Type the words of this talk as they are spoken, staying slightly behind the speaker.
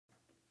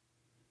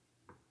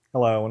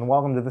Hello and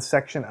welcome to this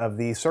section of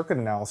the Circuit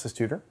Analysis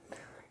Tutor.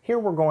 Here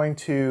we're going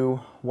to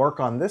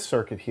work on this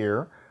circuit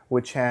here,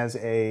 which has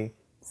a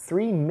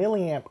 3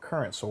 milliamp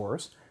current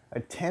source, a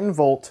 10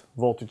 volt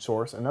voltage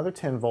source, another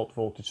 10 volt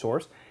voltage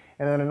source,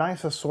 and then a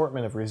nice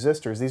assortment of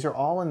resistors. These are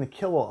all in the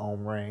kilo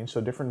ohm range,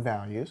 so different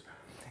values.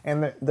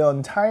 And the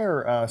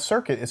entire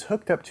circuit is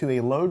hooked up to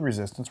a load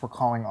resistance we're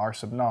calling R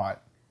sub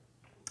naught.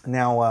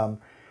 Now,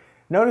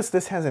 notice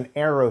this has an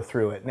arrow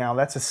through it. Now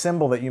that's a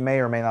symbol that you may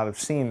or may not have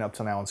seen up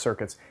till now in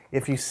circuits.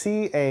 If you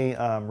see a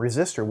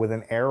resistor with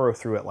an arrow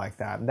through it like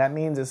that, that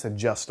means it's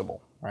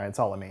adjustable, right? That's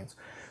all it means.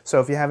 So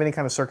if you have any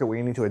kind of circuit where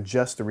you need to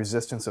adjust the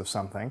resistance of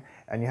something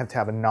and you have to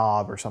have a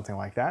knob or something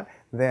like that,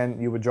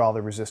 then you would draw the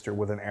resistor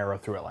with an arrow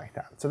through it like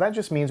that. So that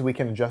just means we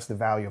can adjust the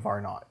value of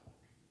R naught.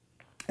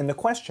 And the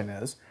question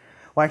is,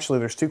 well actually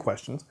there's two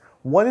questions.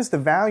 What is the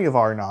value of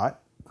R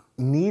naught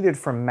needed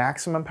for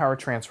maximum power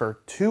transfer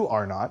to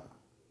R naught?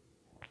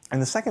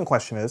 And the second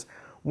question is,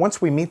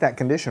 once we meet that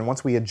condition,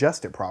 once we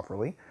adjust it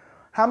properly,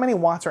 how many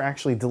watts are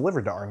actually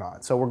delivered to R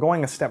naught? So we're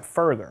going a step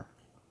further.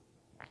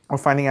 We're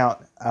finding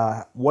out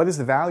what is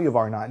the value of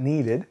R naught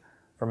needed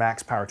for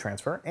max power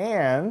transfer,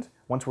 and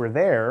once we're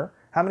there,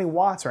 how many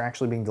watts are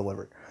actually being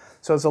delivered?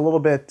 So it's a little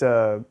bit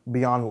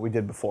beyond what we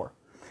did before.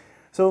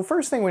 So the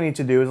first thing we need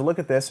to do is look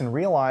at this and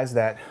realize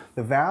that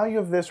the value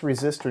of this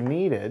resistor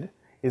needed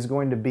is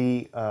going to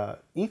be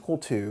equal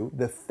to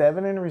the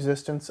Thevenin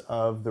resistance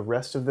of the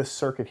rest of this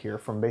circuit here.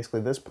 From basically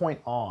this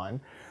point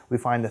on, we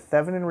find the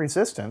Thevenin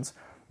resistance,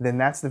 then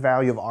that's the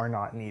value of R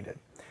naught needed.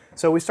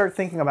 So we start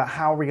thinking about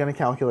how are we going to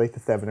calculate the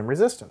Thevenin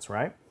resistance,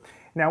 right?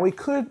 Now we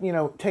could,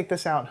 take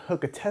this out and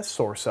hook a test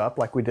source up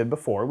like we did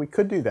before. We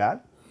could do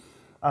that.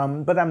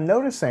 But I'm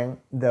noticing,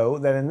 though,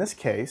 that in this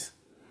case,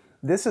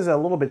 this is a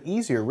little bit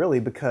easier really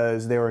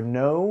because there are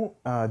no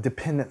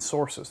dependent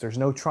sources. There's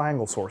no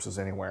triangle sources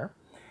anywhere.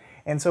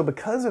 And so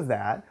because of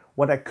that,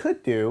 what I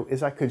could do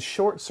is I could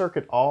short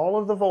circuit all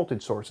of the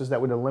voltage sources. That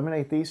would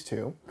eliminate these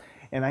two.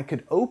 And I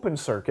could open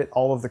circuit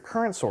all of the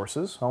current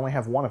sources. I only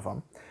have one of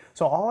them.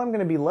 So all I'm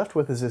going to be left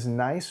with is this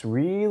nice,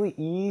 really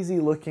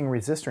easy looking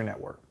resistor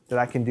network that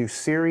I can do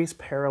series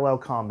parallel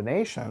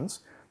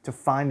combinations to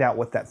find out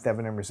what that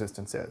Thevenin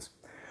resistance is.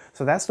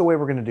 So that's the way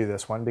we're going to do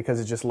this one because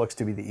it just looks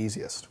to be the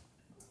easiest.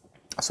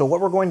 So what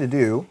we're going to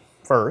do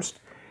first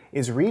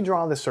is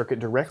redraw the circuit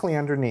directly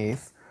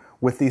underneath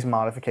with these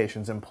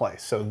modifications in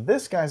place. So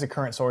this guy's a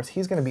current source.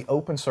 He's going to be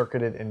open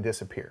circuited and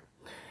disappear.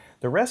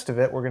 The rest of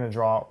it we're going to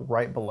draw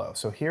right below.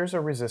 So here's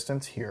a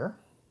resistance here.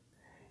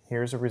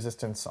 Here's a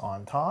resistance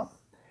on top.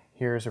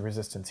 Here's a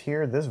resistance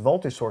here. This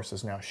voltage source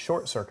is now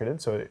short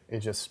circuited, so it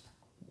just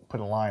put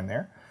a line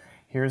there.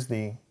 Here's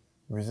the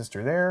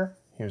resistor there.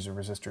 Here's a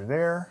resistor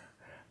there.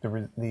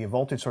 The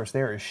voltage source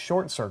there is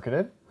short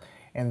circuited.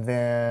 And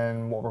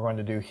then what we're going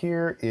to do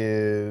here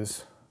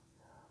is,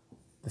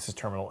 this is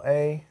terminal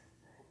A,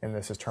 and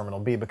this is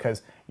terminal B,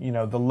 because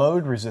the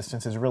load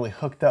resistance is really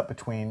hooked up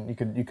between,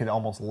 you could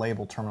almost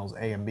label terminals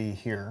A and B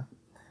here,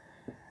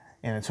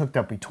 and it's hooked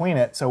up between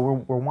it. So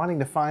we're wanting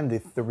to find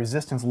the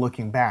resistance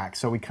looking back.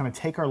 So we kind of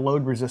take our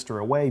load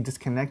resistor away,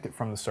 disconnect it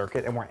from the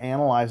circuit, and we're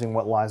analyzing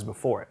what lies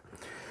before it.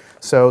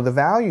 So the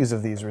values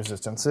of these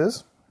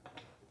resistances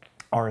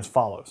are as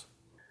follows.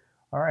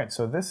 All right,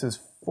 so this is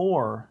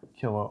 4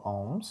 kilo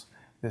ohms.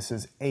 This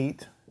is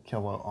 8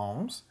 kilo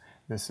ohms.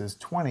 This is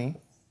 20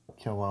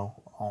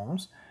 kilo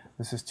ohms.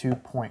 This is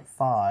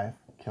 2.5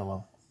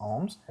 kilo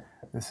ohms.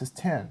 This is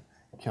 10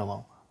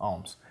 kilo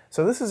ohms.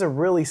 So this is a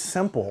really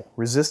simple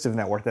resistive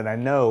network that I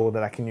know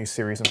that I can use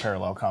series and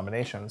parallel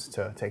combinations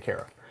to take care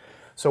of.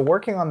 So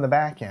working on the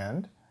back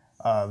end,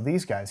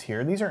 these guys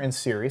here, these are in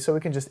series, so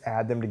we can just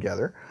add them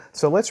together.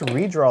 So let's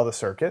redraw the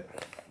circuit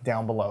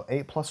down below.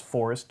 8 plus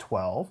 4 is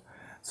 12.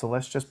 So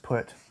let's just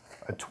put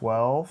a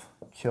 12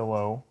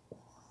 kilo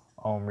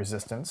ohm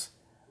resistance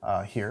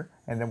here,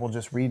 and then we'll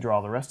just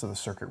redraw the rest of the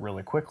circuit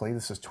really quickly.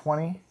 This is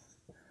 20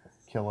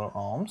 kilo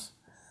ohms.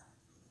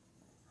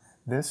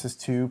 This is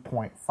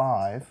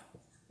 2.5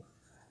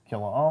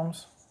 kilo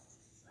ohms.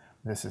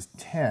 This is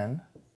 10